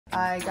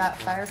I got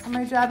fired from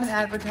my job in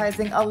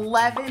advertising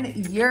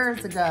 11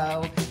 years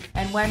ago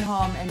and went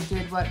home and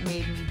did what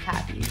made me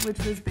happy, which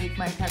was bake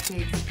my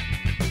cupcakes.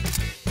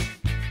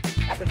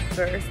 The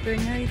first thing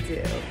I do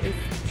is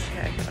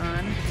check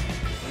on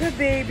the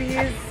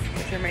babies,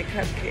 which are my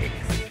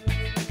cupcakes.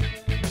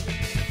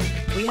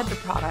 We had the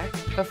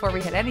product before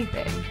we had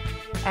anything.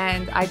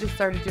 And I just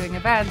started doing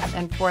events,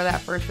 and for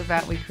that first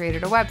event we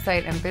created a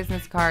website and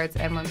business cards,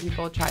 and when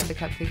people tried the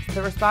cupcakes,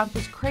 the response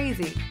was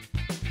crazy.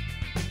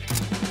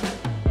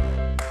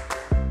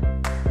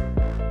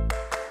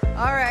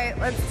 All right,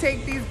 let's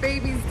take these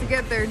babies to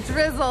get their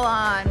drizzle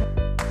on.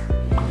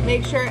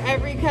 Make sure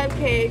every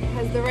cupcake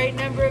has the right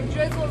number of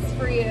drizzles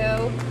for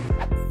you.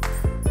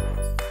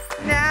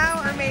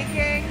 Now we're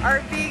making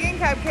our vegan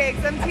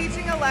cupcakes. I'm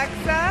teaching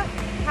Alexa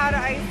how to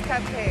ice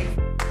cupcakes.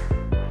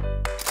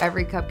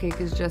 Every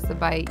cupcake is just a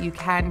bite. You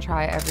can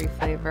try every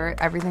flavor.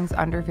 Everything's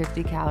under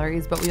 50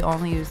 calories, but we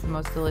only use the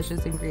most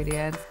delicious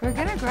ingredients. We're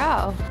gonna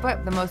grow.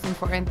 But the most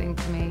important thing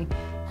to me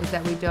is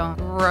that we don't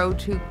grow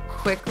too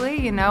quickly,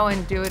 you know,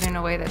 and do it in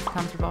a way that's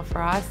comfortable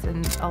for us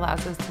and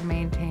allows us to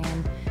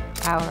maintain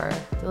our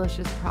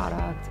delicious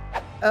product.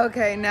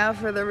 Okay, now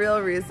for the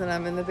real reason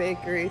I'm in the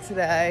bakery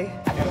today.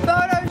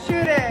 Photo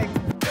shooting!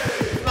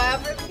 Smile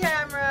for the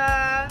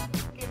camera.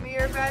 Give me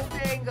your best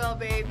angle,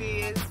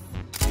 babies.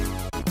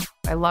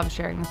 I love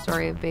sharing the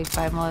story of Baked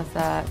by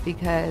Melissa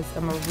because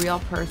I'm a real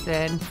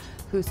person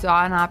who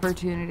saw an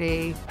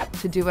opportunity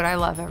to do what I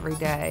love every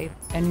day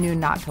and knew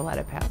not to let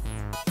it pass.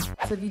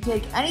 So if you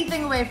take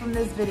anything away from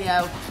this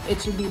video,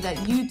 it should be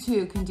that you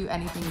too can do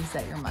anything you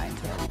set your mind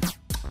to.